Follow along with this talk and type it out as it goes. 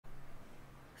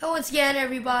Once again,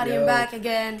 everybody, I'm back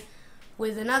again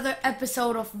with another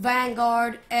episode of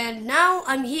Vanguard, and now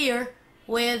I'm here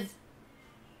with.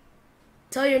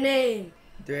 Tell your name.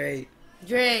 Dre.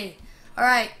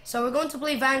 Alright, so we're going to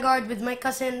play Vanguard with my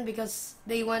cousin because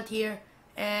they went here,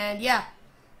 and yeah,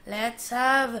 let's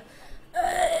have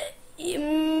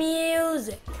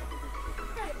music.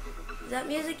 Is that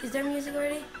music? Is there music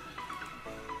already?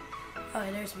 Oh,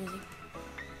 there's music.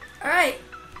 Alright,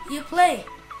 you play.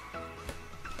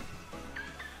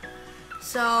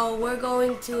 So we're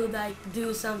going to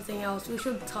do something else. We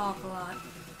should talk a lot.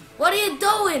 What are you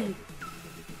doing?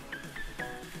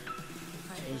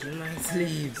 Changing my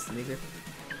sleeves, nigga.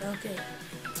 Okay.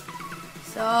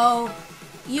 So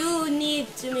you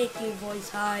need to make your voice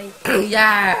high.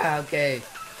 Yeah, okay.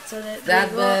 So that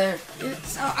better?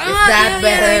 Is that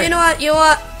better? You know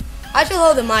what? I should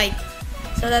hold the mic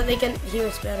so that they can hear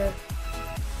us better.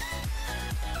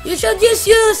 You should just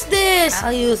use this.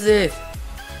 I'll use this.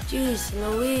 Jeez,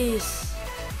 Louise.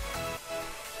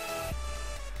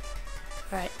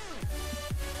 Right.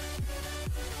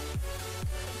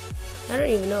 I don't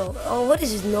even know. Oh, what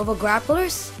is this? Nova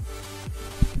Grapplers?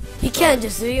 You can't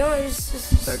just do it. You know,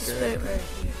 just put it right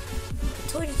here. I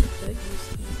told you to put it.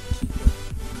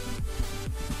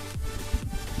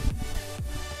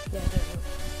 Yeah, there we go.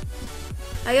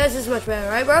 I guess it's much better,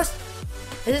 right, bros?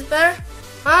 Is this better?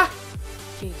 Huh?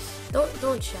 Jeez,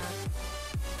 don't shout.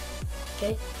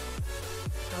 Okay.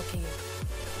 Okay.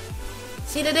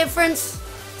 See the difference?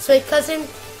 Sweet cousin?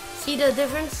 See the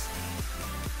difference?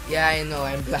 Yeah, I know,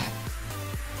 I'm black.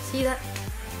 See that?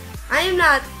 I am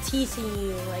not teasing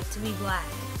you to be black.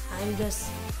 I'm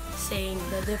just saying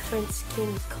the different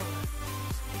skin color.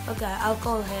 Okay, I'll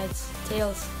call heads,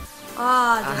 tails.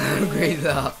 Great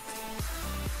up.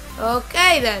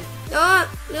 Okay then.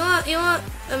 You know what?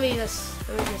 Let me just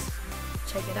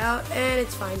check it out, and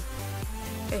it's fine.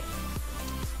 Okay.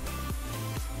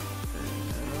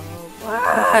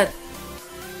 What?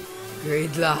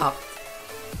 Grade lock.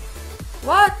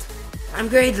 What? I'm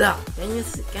grade lock.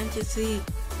 Can't you see?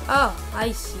 Oh,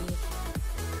 I see.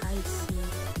 I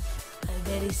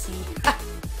very see.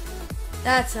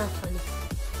 That's not funny.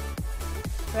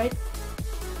 Right?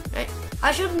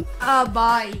 I should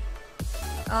buy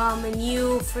a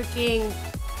new freaking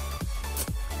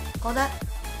call that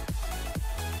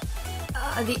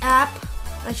the app.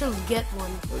 I should get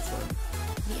one. Which one?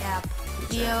 The app.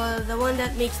 The one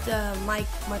that makes the mic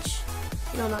much,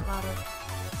 not louder.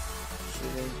 Should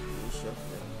I reshuffle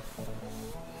them?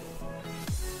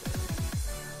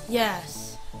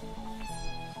 Yes.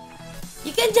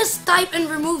 You can just type and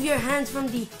remove your hands from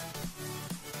the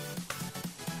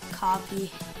copy.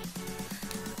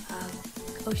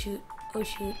 Oh shoot. Okay, that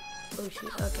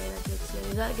looks good.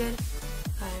 Is that good?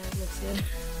 Alright, that looks good.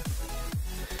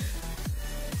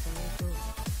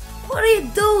 What are you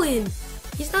doing?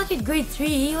 He's not in grade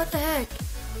 3. What the heck?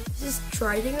 Is this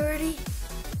trying already?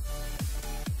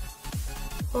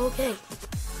 Okay.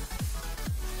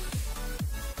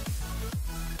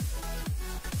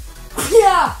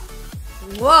 Yeah!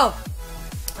 Whoa!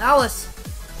 That was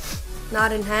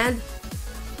not in hand.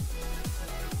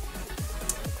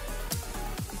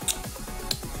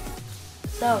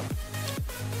 So,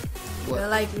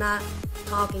 you're not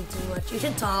talking too much. You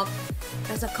should talk.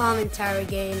 That's a commentary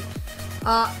game.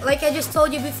 Like I just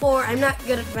told you before, I'm not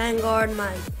good at Vanguard.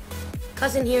 My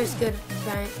cousin here is good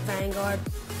at Vanguard.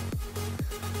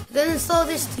 Then install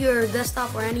this to your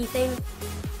desktop or anything.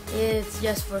 It's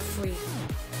just for free.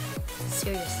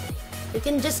 Seriously. You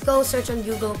can just go search on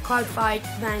Google Cardfight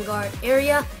Vanguard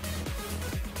area.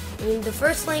 In the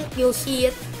first link, you'll see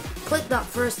it. Click that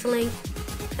first link,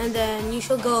 and then you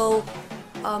should go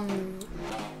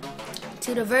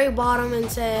to the very bottom and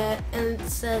it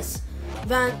says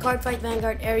Cardfight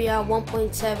Vanguard area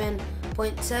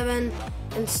 1.7.7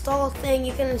 install thing.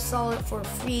 You can install it for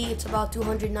free. It's about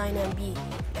 209 MB.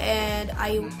 And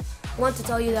I want to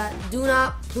tell you that do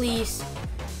not please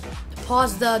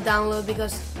pause the download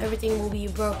because everything will be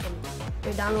broken.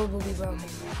 Your download will be broken.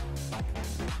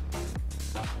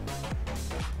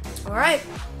 Alright,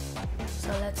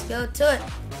 so let's go to it.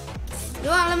 You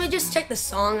know what, let me just check the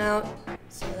song out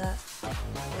so that I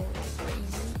won't get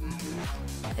crazy.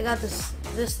 I got this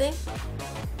thing.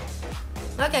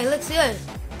 Okay, looks good.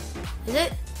 Is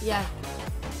it? Yeah,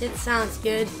 it sounds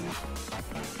good.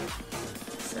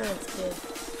 Sounds good.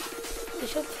 We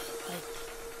should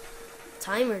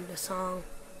timer the song.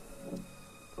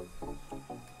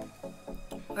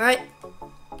 Alright.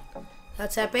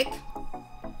 That's epic.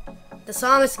 The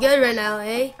song is good right now,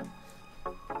 eh?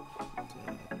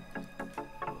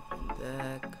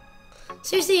 Back.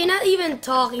 Seriously, you're not even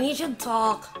talking. You should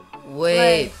talk.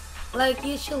 Wait. like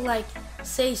you should like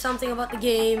say something about the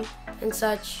game and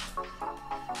such.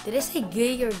 Did I say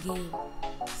gay or game?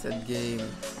 Said game.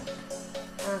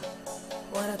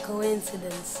 What a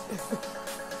coincidence.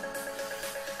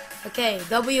 Okay,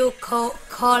 Wcole.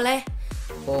 Cole.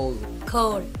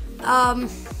 Cole.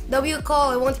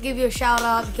 Wcole, I want to give you a shout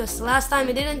out because last time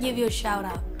I didn't give you a shout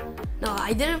out. No,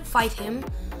 I didn't fight him.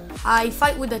 I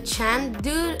fight with a Chan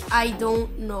dude. I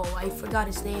don't know. I forgot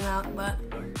his name out, but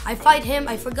I fight him.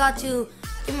 I forgot to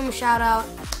give him a shout out,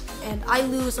 and I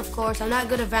lose, of course. I'm not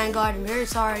good at Vanguard. I'm very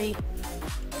sorry.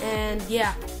 And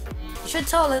yeah, you should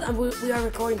tell it we are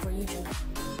recording for YouTube.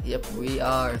 Yep, we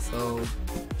are. So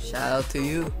shout out to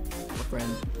you, my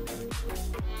friend.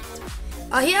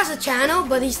 He has a channel,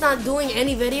 but he's not doing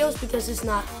any videos because he's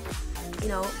not, you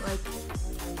know, like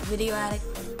video addict.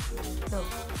 No.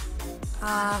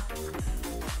 I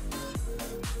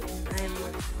am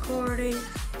recording.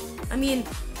 We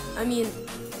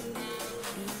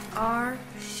are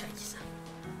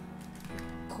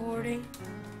recording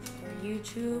for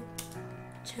YouTube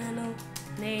channel.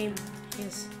 Name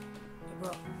is bro.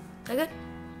 Is that good?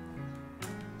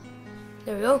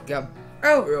 There we go. Got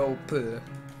Oh. rope.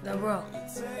 The bro.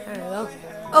 There we go.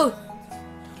 Oh.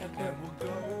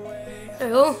 There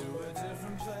we go.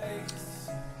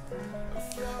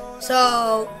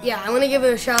 So yeah, I want to give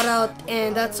it a shout out,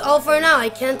 and that's all for now. I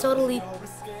can't totally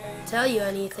tell you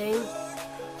anything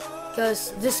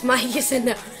because this mic is in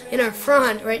our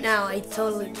front right now. I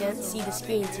totally can't see the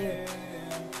screen too.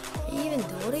 What are you even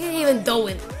doing? What are you even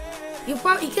doing? You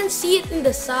can see it in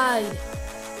the side,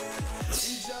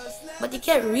 but you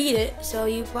can't read it, so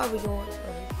you probably go.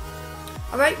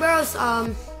 Alright, bros.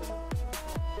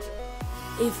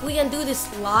 If we can do this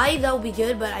live, that would be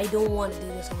good. But I don't want to do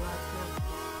this on live.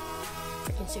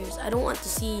 Freaking serious. I don't want to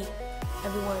see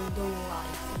everyone doing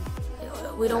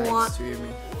live. We don't want.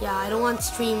 Streaming. Yeah, I don't want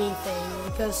streaming thing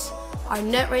because our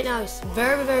net right now is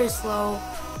very, very slow.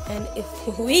 And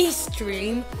if we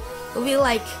stream, it'll be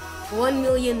like 1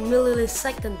 million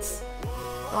milliseconds.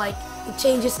 Like it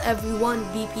changes every 1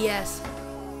 BPS.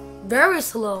 Very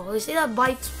slow. You see that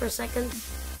bytes per second?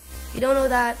 If you don't know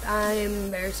that, I'm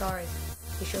very sorry.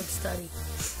 You should study.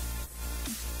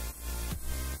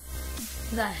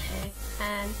 The heck,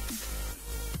 man.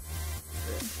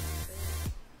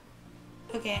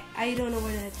 Okay, I don't know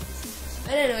where that is.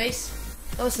 But anyways,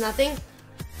 that was nothing.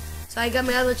 So I got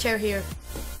my other chair here.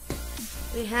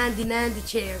 The handy dandy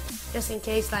chair. Just in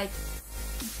case, like,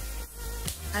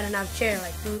 I don't have a chair.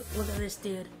 Like, look at this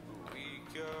dude.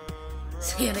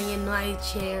 Sitting in my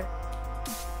chair.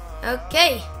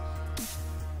 Okay.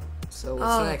 So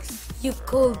what's next? You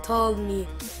could have told me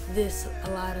this a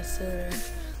lot sooner.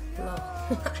 No.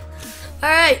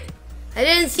 Alright. I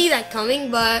didn't see that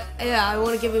coming, but yeah, I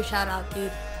want to give you a shout out,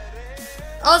 dude.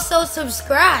 Also,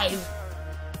 subscribe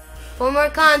for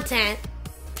more content.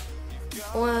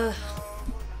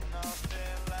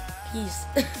 Peace.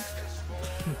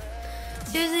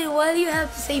 Seriously, why do you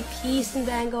have to say peace in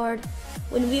Vanguard?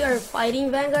 When we are fighting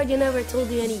Vanguard, you never told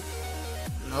me any.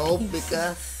 No, peace.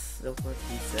 because look what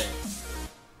he said.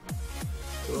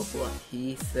 Look what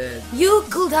he said. You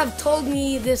could have told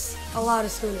me this a lot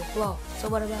sooner. Well, so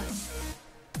what about it?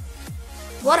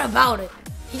 What about it?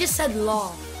 He just said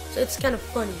law, so it's kind of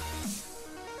funny.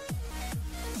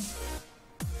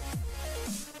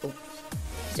 Oh.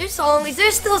 Is there a song? Is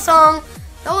there still a song?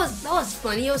 That was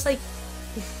funny. It was like.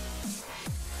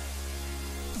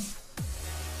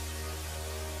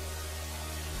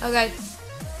 Okay,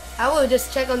 I will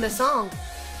just check on the song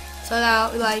so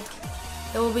that like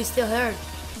it will be still heard.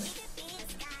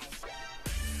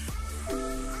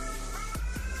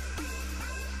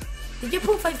 Did you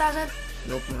pull 5,000?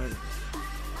 Nope, man.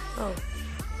 Oh.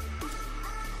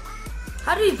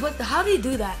 How do you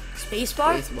do that?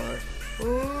 Spacebar? Spacebar.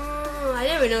 Oh, I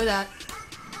never know that.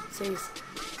 Seriously.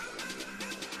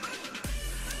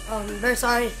 Oh, I'm very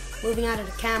sorry. Moving out of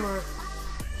the camera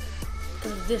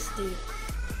because of this dude.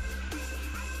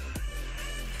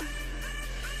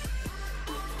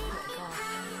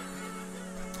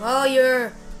 Well,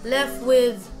 you're left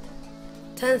with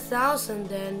 10,000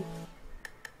 then.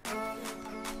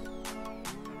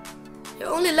 You're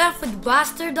only left with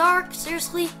Blaster Dark?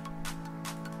 Seriously?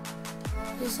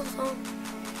 Is this a song?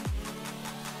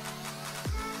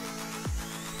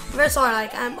 I'm very sorry,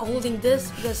 like I'm holding this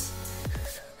because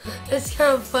it's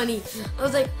kind of funny. I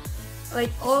was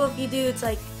like all of you dudes,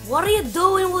 like, what are you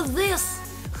doing with this?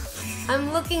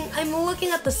 I'm looking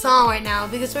at the song right now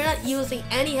because we're not using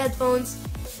any headphones.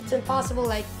 It's impossible,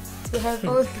 like, to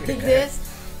headphones like this.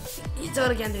 You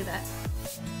totally can't do that.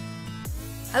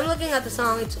 I'm looking at the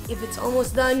song, if it's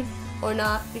almost done or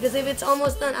not. Because if it's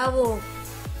almost done, I will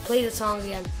play the song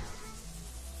again.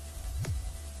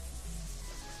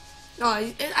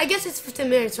 Oh, I guess it's 15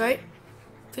 minutes, right?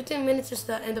 15 minutes is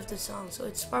the end of the song, so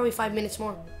it's probably 5 minutes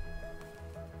more.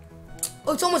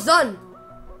 Oh, it's almost done.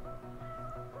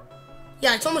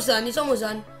 Yeah, it's almost done. It's almost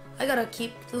done. I gotta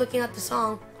keep looking at the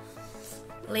song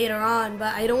later on,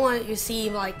 but I don't want you to see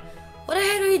like, what the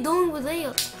heck are you doing with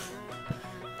Leo?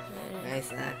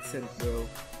 Nice accent, bro.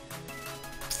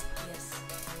 Yes.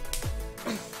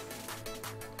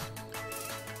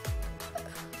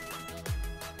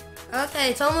 Okay,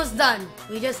 it's almost done.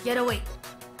 We just gotta wait.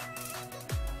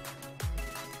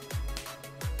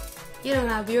 You don't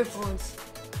have earphones.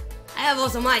 I have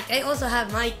also mic. I also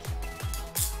have mic.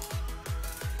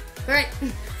 Alright.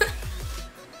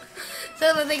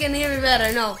 So that they can hear me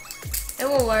better. No. It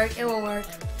won't work. It won't work.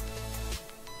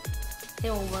 It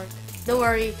won't work. Don't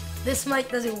worry. This mic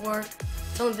doesn't work.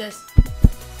 It's only this.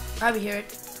 Probably hear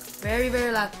it. Very,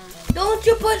 very loud. Don't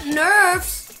you put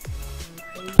nerves!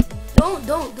 Don't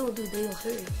do. They'll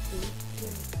hear it.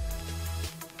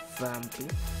 Vampy.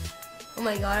 Oh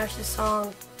my gosh, this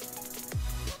song.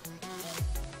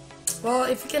 Well,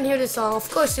 if you can hear this song, of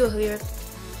course you'll hear it.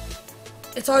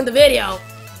 It's on the video.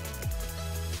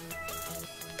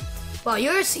 Wow,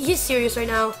 he's serious right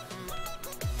now.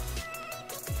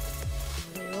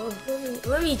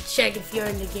 Let me check if you're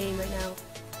in the game right now.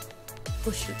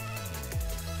 Oh shoot.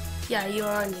 Yeah, you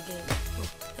are in the game.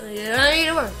 Oh, you don't need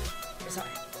to worry. Sorry.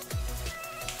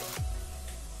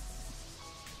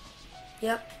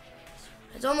 Yep.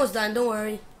 It's almost done, don't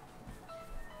worry.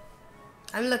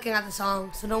 I'm looking at the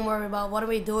song, so don't worry about what are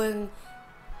we doing.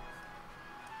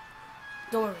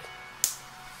 Don't worry.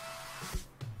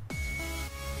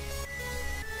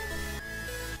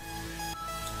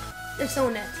 There's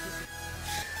someone at TV.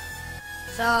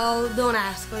 So don't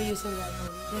ask we're using that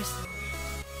one. There's someone.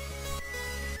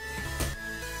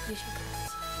 You should go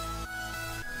outside.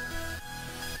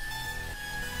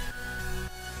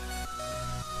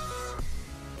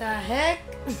 The heck?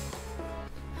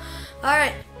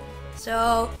 Alright.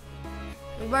 So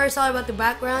we've already talked about the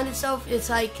background itself. It's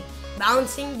like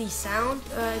bouncing the sound.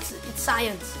 It's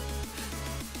science.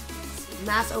 It's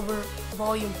mass over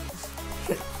volume.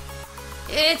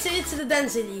 It's the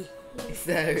density. Is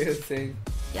that a real thing?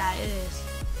 Yeah, it is.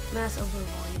 Mass over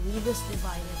volume. You just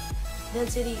divide it.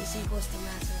 Density is equals to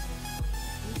mass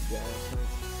over volume.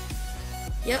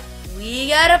 Yep, we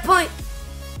got a point.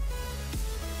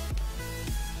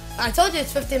 I told you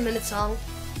it's 15 minutes song.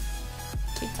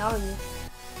 Keep telling you.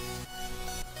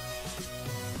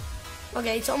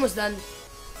 Okay, it's almost done.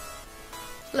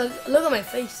 Look at my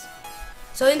face.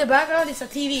 So in the background it's a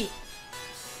TV.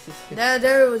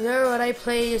 there what I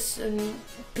play is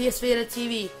PS Vita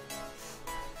TV.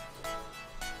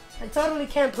 I totally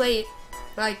can't play it.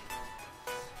 Like,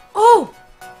 oh,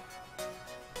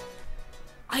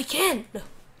 I can. No.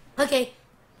 Okay,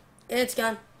 it's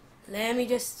gone. Let me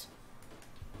just.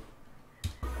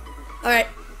 All right.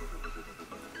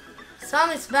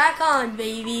 Song is back on,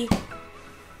 baby.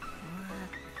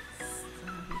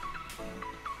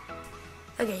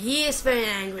 Okay, he is very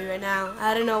angry right now.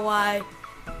 I don't know why.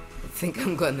 I think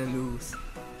I'm gonna lose.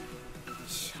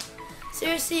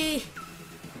 Seriously?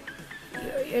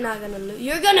 You're not gonna lose.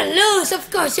 You're gonna lose! Of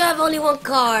course, you have only one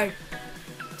card.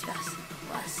 Just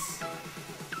us.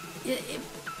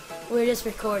 We're just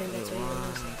recording, that's why you're gonna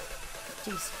lose.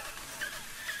 Jeez.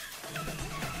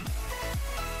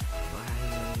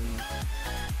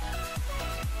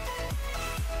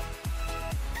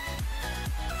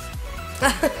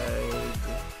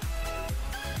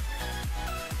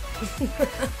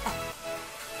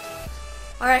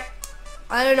 Alright,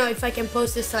 I don't know if I can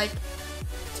post this like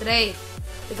today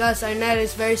because our net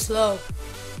is very slow.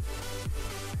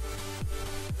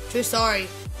 True story.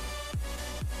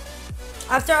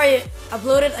 After I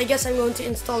upload it, I guess I'm going to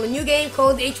install a new game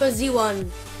called H1Z1.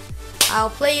 I'll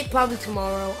play it probably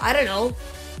tomorrow. I don't know.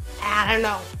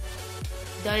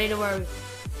 Don't need to worry.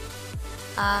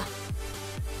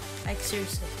 Like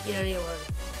seriously, you don't need to worry.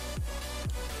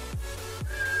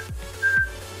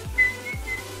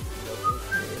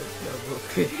 Double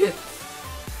crit.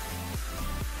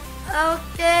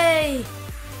 Okay.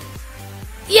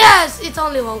 Yes, it's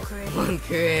only one crit. One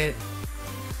crit.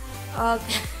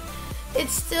 Okay.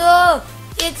 It's still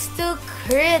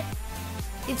crit.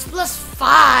 It's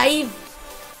 +5.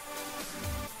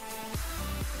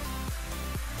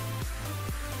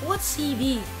 What's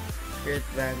CV? Crit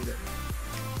Vanguard.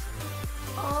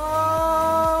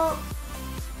 Oh,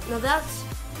 no, that's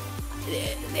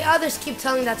the others keep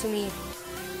telling that to me.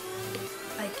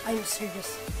 Like, I'm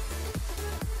serious.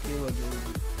 You will do.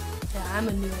 Yeah, I'm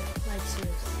a noob. Like,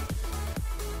 seriously.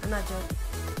 I'm not joking.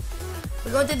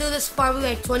 We're going to do this for probably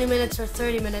like 20 minutes or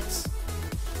 30 minutes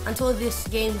until this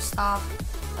game stops.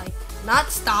 Like, not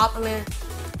stop, I mean,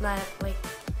 like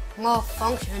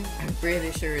malfunction. I'm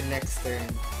pretty sure next turn.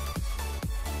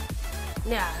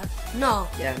 Yeah, no.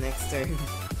 Yeah, next turn.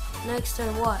 Next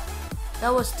turn what?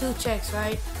 That was 2 checks,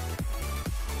 right?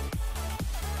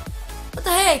 What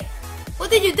the heck? What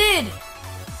did you did?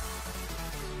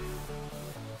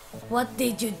 What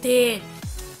did you did?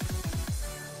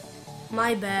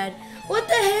 My bad. What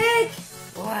the heck?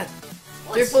 What?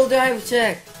 Triple dive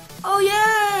check. Oh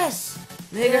yes!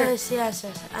 Nigger. Yes.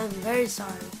 I'm very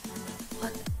sorry.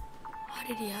 What? How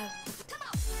did he have?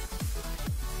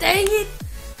 Dang it!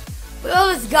 We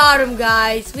almost got him,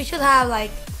 guys. We should have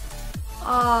like.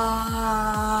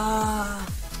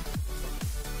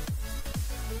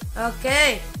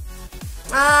 Okay.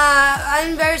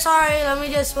 I'm very sorry. Let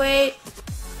me just wait.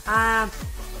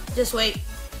 Just wait.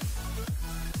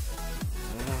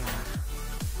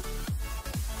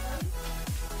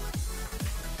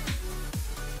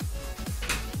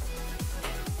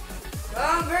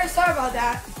 Oh, I'm very sorry about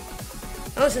that.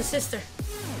 That was his sister.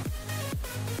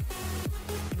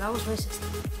 That was my sister.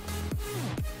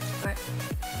 Alright.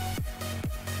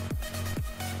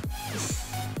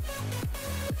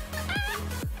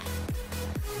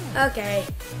 Okay.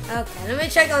 Let me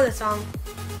check on the song.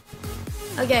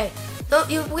 Okay.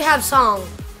 We have song,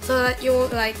 so that you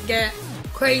won't like get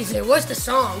crazy. What's the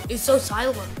song? It's so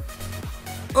silent.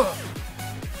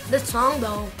 The song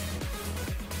though,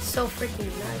 it's so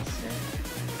freaking nice.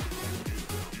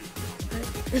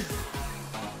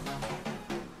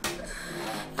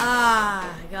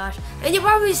 Ah, gosh. And you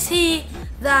probably see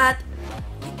that.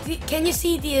 Can you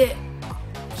see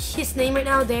his name right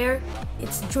now there?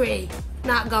 It's Dre,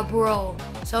 not Gabriel.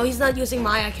 So he's not using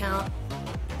my account.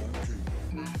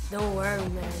 Don't worry,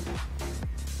 man.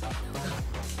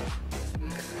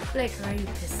 Like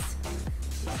rapist.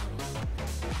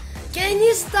 Can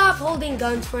you stop holding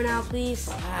guns for now,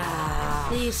 please?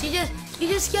 Please, you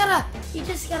just gotta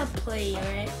play,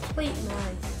 alright? Play it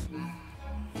nice.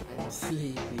 I'm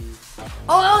sleepy.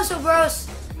 Oh, also, bros,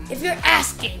 if you're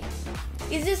asking,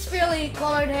 is this really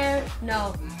colored hair?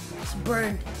 No, it's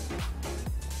burned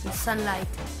in sunlight.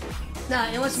 No,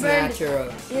 it was burned.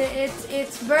 Natural.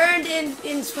 It's burned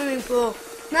in swimming pool.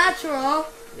 Natural.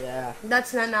 Yeah.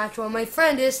 That's not natural. My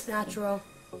friend is natural.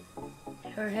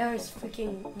 Her hair is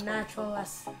freaking natural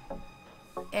as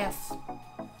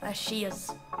she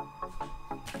is.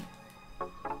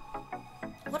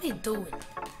 What are you doing?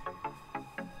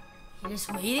 You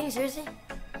just waiting, seriously?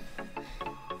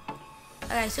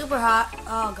 Okay, super hot.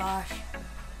 Oh gosh.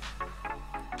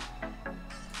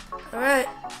 Alright.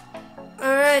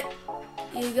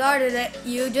 You guarded it.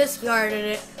 You just guarded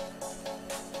it.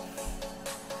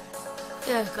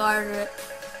 Just guarded it.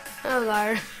 Oh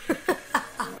guard.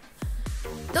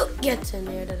 Don't get too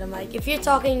near to the mic. If you're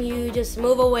talking, you just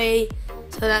move away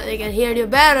so that they can hear you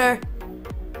better.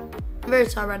 I'm very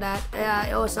sorry about that. Yeah,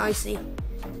 it was noisy.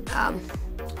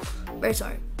 Very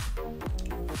sorry.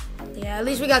 Yeah, at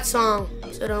least we got song,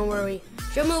 so don't worry.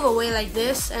 Just move away like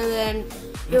this, and then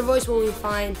your voice will be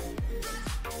fine.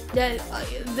 Then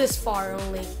this far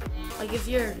only. Like if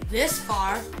you're this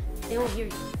far, they won't hear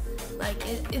you. Like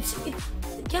it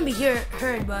can be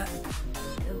heard, but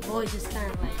the voice is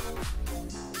kind of like.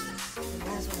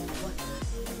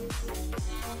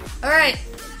 Alright,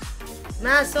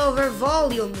 mass over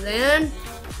volume then.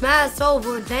 Mass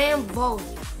over damn volume.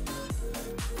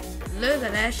 Look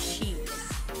at that shit.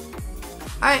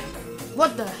 Alright,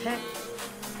 what the heck?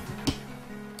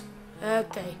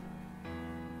 Okay.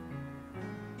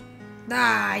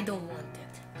 Nah, I don't want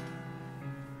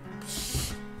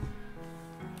it.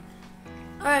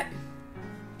 Alright.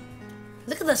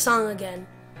 Look at the song again.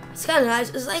 It's kind of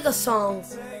nice. It's like a song.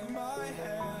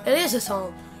 It is a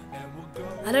song.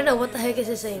 I don't know what the heck is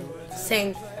it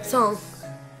saying. Song.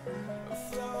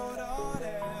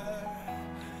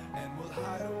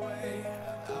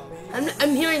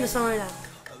 I'm hearing the song right now.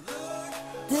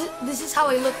 This is how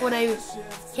I look when I'm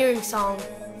hearing song.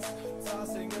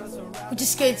 Which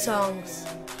is good songs.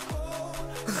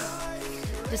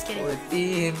 Just kidding.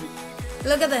 14.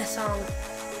 Look at that song.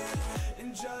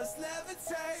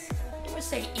 Let's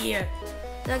say ear.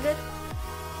 Is that good?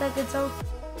 Is that a good song?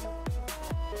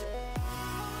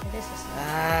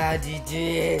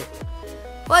 GG.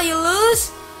 What, you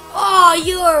lose? Oh,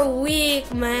 you are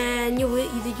weak, man. Did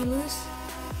you lose?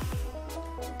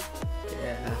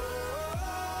 Yeah.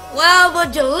 Well,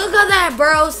 but you look at that,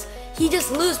 bros. He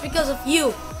just lose because of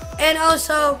you. And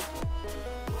also,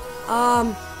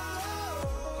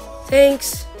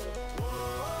 thanks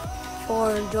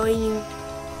for joining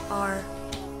our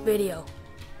video.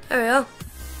 There we go.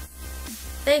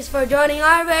 Thanks for joining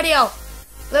our video.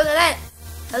 Look at that.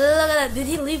 Look at that. Did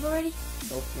he leave already?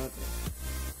 Nope, not yet.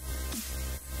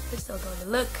 We're still going to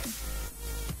look.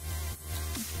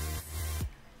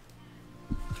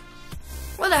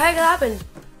 What the heck happened?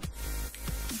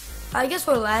 I guess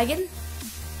we're lagging.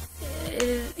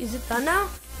 Is it done now?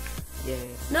 Yeah.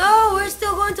 No, we're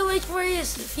still going to wait for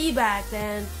his feedback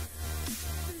then.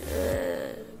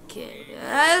 Okay,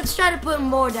 let's try to put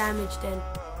more damage then.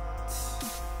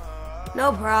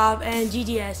 No problem. And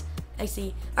GGS. I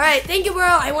see. Alright, thank you, bro.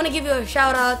 I want to give you a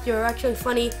shout out. You're actually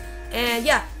funny. And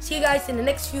yeah, see you guys in the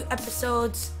next few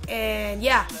episodes. And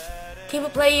yeah, keep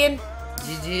it playing.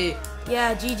 GG.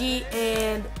 Yeah, GG.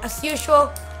 And as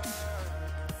usual,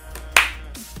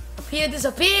 appear,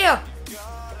 disappear.